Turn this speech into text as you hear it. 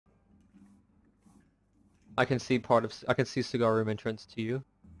I can see cigar room entrance to you.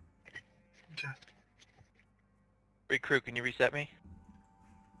 Recrew, can you reset me?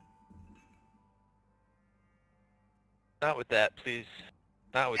 Not with that, please.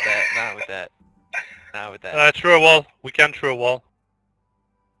 Not with that, not with that. Not with that. Through a wall. We can through a wall.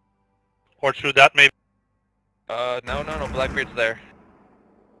 Or through that maybe. No, Blackbeard's there.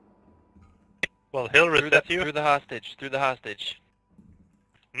 Well, he'll reset you. Through the hostage.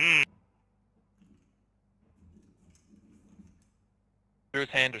 Hmm. Through his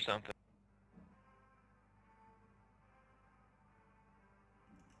hand or something.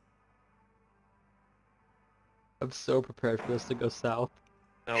 I'm so prepared for this to go south.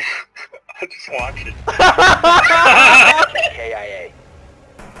 Nope. I'll just watch it. KIA.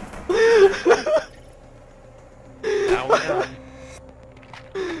 Now we know.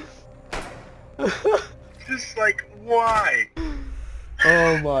 Just like, why?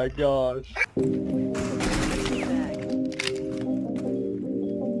 Oh my gosh. You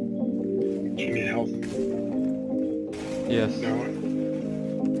need help? Yes. No.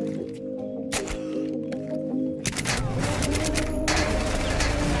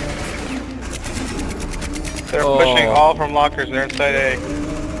 They're pushing all from lockers, they're inside A.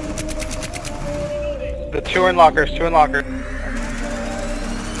 The two in lockers. There's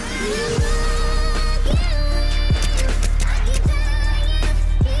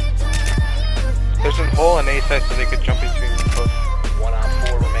a hole in A side so they could jump between the posts. 1 on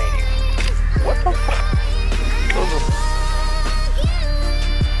 4 remaining. What the fuck? Those are...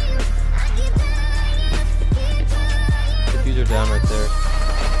 Diffuser down right there.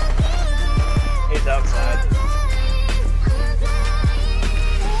 He's outside.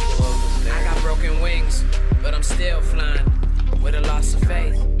 I got broken wings, but I'm still flying. With a loss of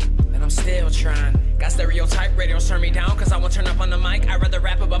faith, and I'm still trying. Got stereotype radios turn me down, cause I won't turn up on the mic. I'd rather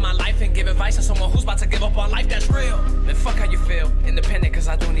rap about my life and give advice to someone who's about to give up on life that's real. Then fuck how you feel, independent cause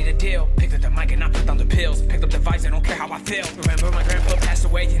I don't need a deal. Picked up the mic and I put down the pills. Picked up the vice, I don't care how I feel. Remember my grandpa passed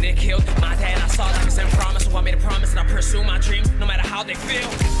away and it killed my dad. I saw life as in promise, so I made a promise and I pursue my dreams, no matter how they feel.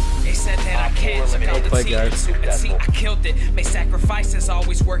 They said that I can't, took out the T and see, I killed it. Made sacrifices,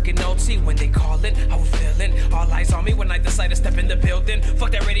 always working OT. When they call it, I was feeling all eyes on me when I decided to step in the building.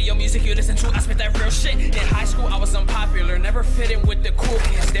 Fuck that radio music you listen to, I spit that real shit. In high school I was unpopular, never fit in with the cool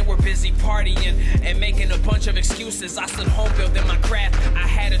kids. They were busy partying and making a bunch of excuses. I stood home building my craft, I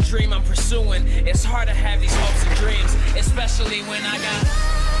had a dream I'm pursuing. It's hard to have these hopes and dreams, especially when I got...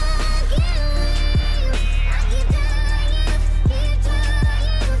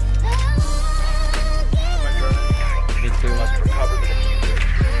 Must recover the diffuser.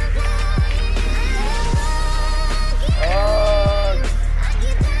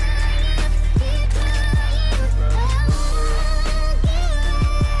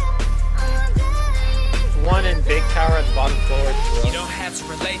 One in big tower at the bottom floor. You don't have to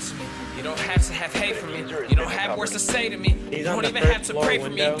relate to me. You don't have to have hate for me. You don't have words to say to me. You don't even have to pray for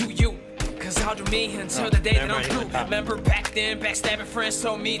me, do you? Cause I'll do me until the day that I'm through. Remember back then, backstabbing friends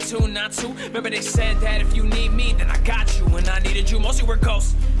told me to not to. Remember they said that if you need me, then I got you. When I needed you, mostly were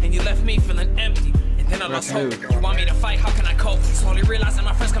ghosts. And you left me feeling empty. And then I lost hope. You want me to fight, how can I cope? Slowly realizing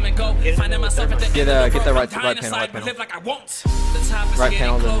my friends come and go. Finding myself at the end of the road. Right panel. panel. Live like I won't. The top is right getting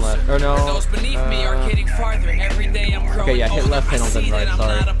panel then closer. left. Or no. Those beneath me are getting farther. Every day I'm growing okay, yeah, hit left panel then right, I'm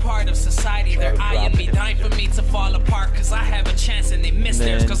not a part of society. They're eyeing me, dying for me to fall apart. Cause I have a chance and they miss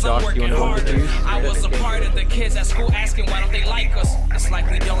theirs. Cause I'm working harder. I was a part of the kids at school asking why don't they like us. It's like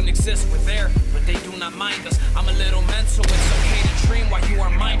we don't exist, we're there, but they do not mind us. I'm a little mental, it's okay to dream while you are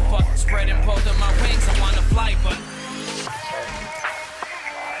mindfuck. Spreading both of my wings, I wanna fly, but...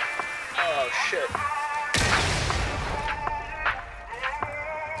 Oh shit.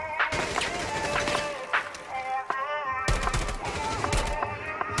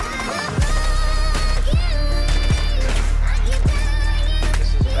 This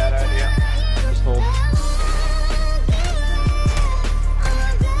is a bad idea. Just hold.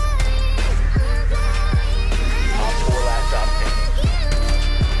 All 4 last op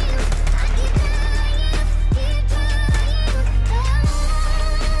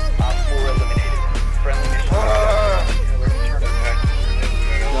Op 4 eliminated. Friendly mission. No.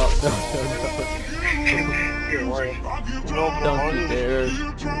 Don't you dare.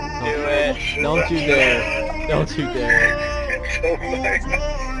 Do it. Don't you dare. Don't you dare.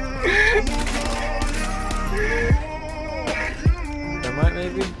 Thermite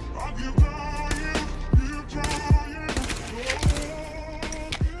maybe?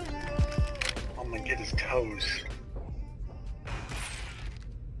 I'm gonna get his toes.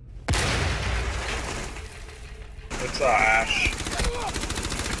 What's up, Ash?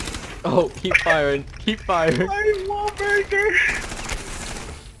 Oh, keep firing. Keep firing. I love Baker.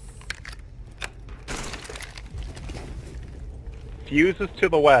 Fuse is to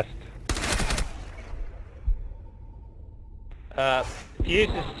the west. Fuse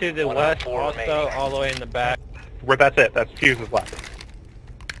is to the west, also all the way in the back. Where that's it. That's Fuse's left.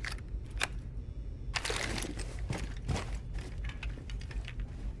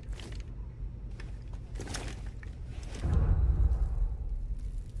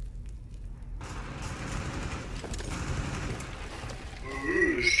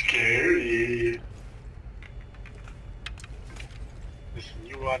 Ooh, scary. Listen,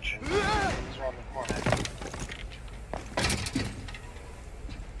 you watching. It's around the corner.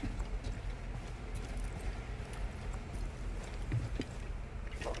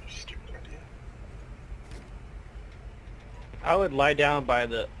 Probably a stupid idea. I would lie down by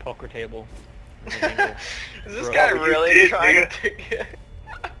the poker table. Is this Bro. guy Oh, you really did, trying nigga. to get...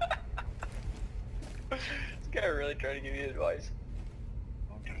 This guy really trying to give you advice?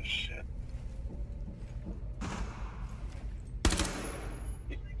 I don't give a shit.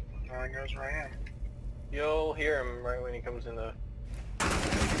 Now he knows where I am. You'll hear him right when he comes in the...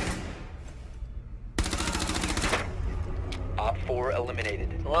 Op 4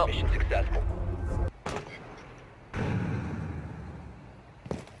 eliminated. Well. Mission successful.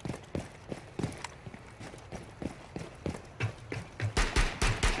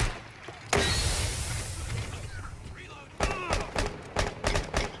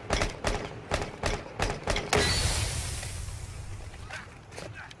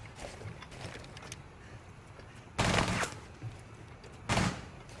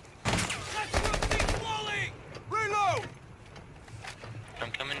 I'm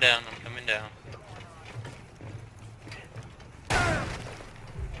coming down, I'm coming down.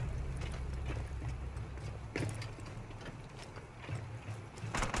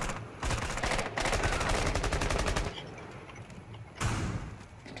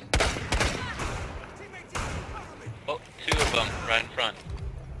 Oh, two of them right in front.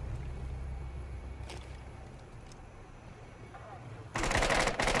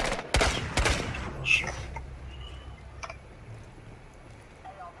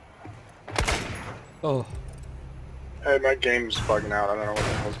 Oh. Hey, my game's bugging out. I don't know what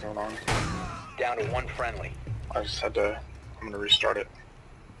the hell's going on. Down to one friendly. I just had to... I'm gonna restart it.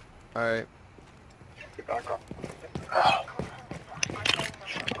 Alright. Get back on. Ah.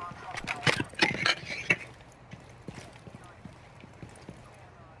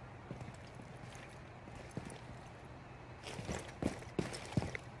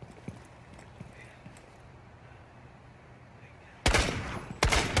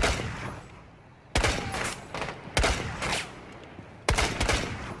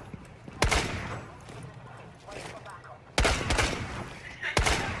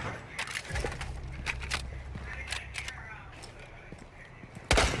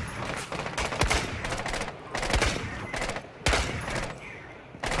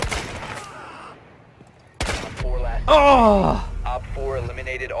 Op 4 last. Oh! Op 4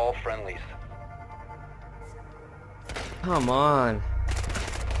 eliminated all friendlies. Come on.